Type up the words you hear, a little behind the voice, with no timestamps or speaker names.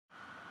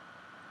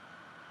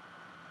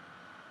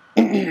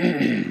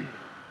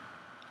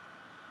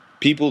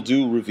People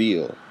do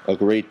reveal a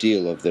great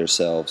deal of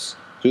themselves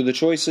through the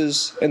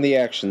choices and the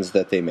actions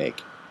that they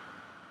make.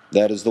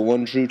 That is the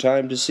one true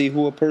time to see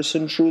who a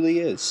person truly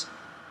is.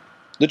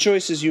 The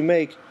choices you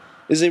make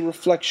is a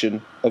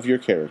reflection of your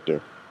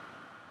character.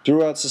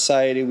 Throughout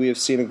society, we have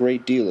seen a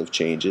great deal of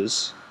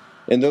changes,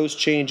 and those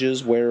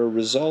changes were a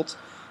result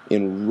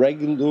in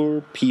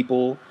regular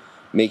people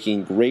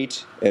making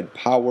great and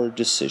power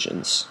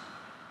decisions.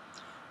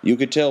 You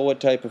could tell what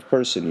type of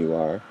person you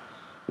are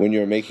when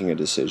you're making a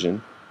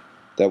decision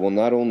that will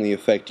not only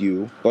affect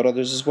you, but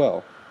others as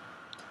well.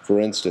 For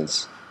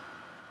instance,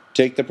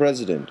 take the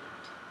president,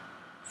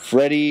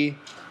 Freddy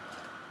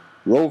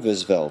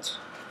Roosevelt,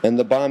 and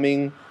the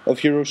bombing of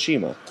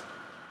Hiroshima.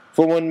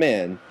 For one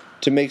man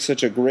to make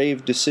such a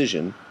grave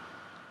decision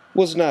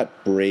was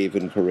not brave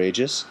and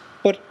courageous,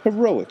 but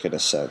heroic in a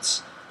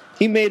sense.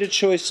 He made a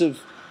choice of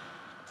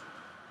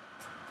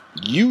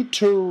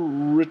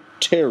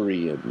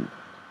utilitarian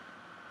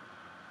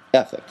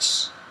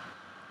ethics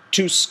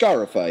to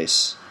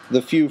scarifice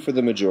the few for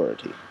the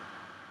majority.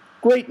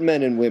 Great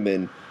men and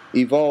women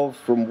evolve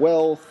from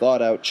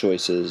well-thought-out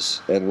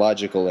choices and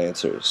logical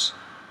answers.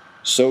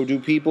 So do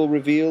people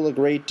reveal a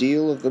great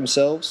deal of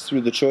themselves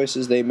through the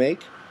choices they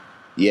make?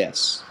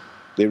 Yes,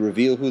 they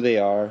reveal who they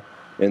are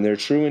and their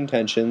true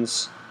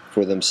intentions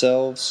for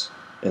themselves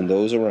and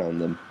those around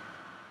them.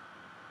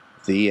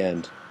 The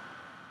end.